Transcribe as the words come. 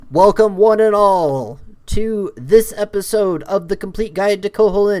Welcome one and all to this episode of the Complete Guide to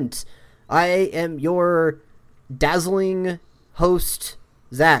Koholint. I am your dazzling host,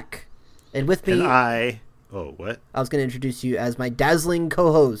 Zach. And with me... what? I was going to introduce you as my dazzling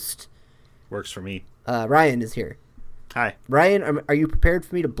co-host. Works for me. Ryan is here. Hi. Ryan, are you prepared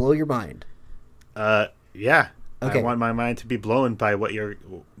for me to blow your mind? Yeah. Okay. I want my mind to be blown by what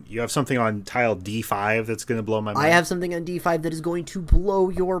you have something on tile D5 that's going to blow my mind. I have something on D5 that is going to blow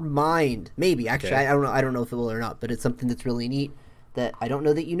your mind. Maybe. Actually, Okay. I don't know if it will or not, but it's something that's really neat that I don't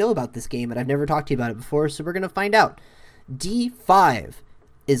know that you know about this game, and I've never talked to you about it before, so we're going to find out. D5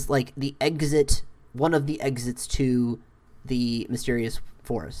 is like the exit, one of the exits to the mysterious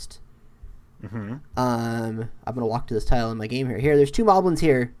forest. Mm-hmm. I'm going to walk to this tile in my game here. Here, there's two Moblins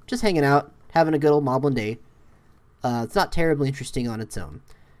here, just hanging out, having a good old Moblin day. It's not terribly interesting on its own.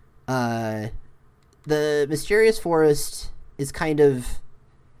 The mysterious forest is kind of...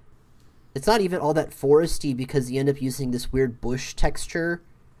 It's not even all that foresty because you end up using this weird bush texture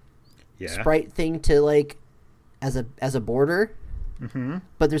sprite thing to, like, as a border. Mm-hmm.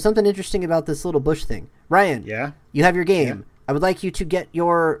 But there's something interesting about this little bush thing. Ryan, Yeah? you have your game. Yeah. I would like you to get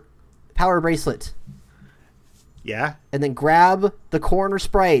your power bracelet Yeah? and then grab the corner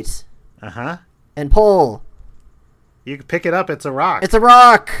sprite Uh-huh. and pull. You can pick it up. It's a rock. It's a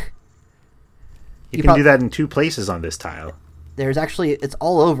rock! You can do that in two places on this tile. There's actually, it's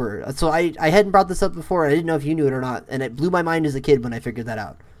all over. So I hadn't brought this up before. I didn't know if you knew it or not. And it blew my mind as a kid when I figured that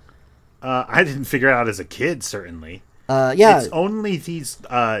out. I didn't figure it out as a kid, certainly. Yeah. It's only these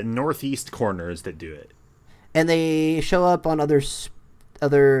northeast corners that do it. And they show up on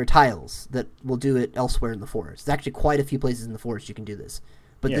other tiles that will do it elsewhere in the forest. There's actually quite a few places in the forest you can do this.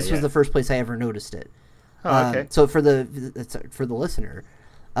 But this was the first place I ever noticed it. Oh, okay. So for the listener,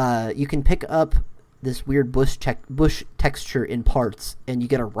 you can pick up this weird bush texture in parts, and you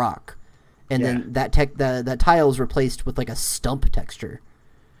get a rock, and then that tile is replaced with like a stump texture.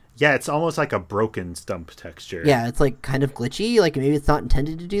 Yeah, it's almost like a broken stump texture. Yeah, it's like kind of glitchy. Like maybe it's not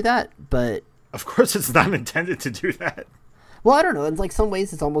intended to do that, but Of course, it's not intended to do that. well, I don't know. In like some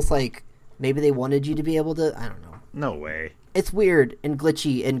ways, it's almost like maybe they wanted you to be able to. I don't know. No way. It's weird and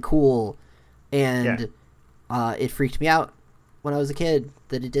glitchy and cool, and it freaked me out when I was a kid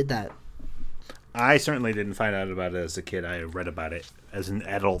that it did that. I certainly didn't find out about it as a kid. I read about it as an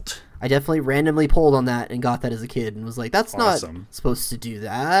adult. I definitely randomly pulled on that and got that as a kid and was like, that's Awesome. not supposed to do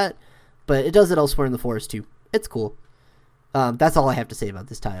that. But it does it elsewhere in the forest too. It's cool. That's all I have to say about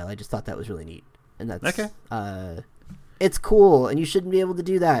this tile. I just thought that was really neat. And that's Okay. It's cool, and you shouldn't be able to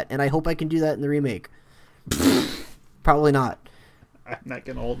do that. And I hope I can do that in the remake. Probably not. I'm not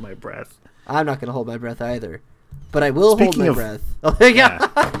going to hold my breath. I'm not going to hold my breath either. But I will Speaking hold my of- breath. Oh, yeah.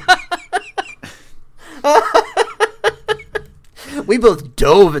 We both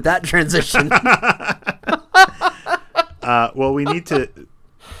dove at that transition. Well, we need to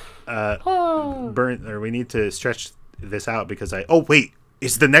we need to stretch this out because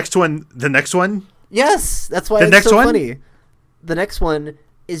is the next one the next one? Yes, that's why The it's next so one? funny. The next one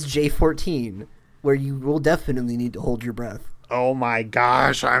is J14, where you will definitely need to hold your breath. Oh my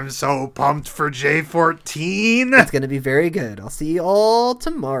gosh, I'm so pumped for J14. It's going to be very good. I'll see you all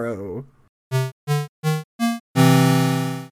tomorrow.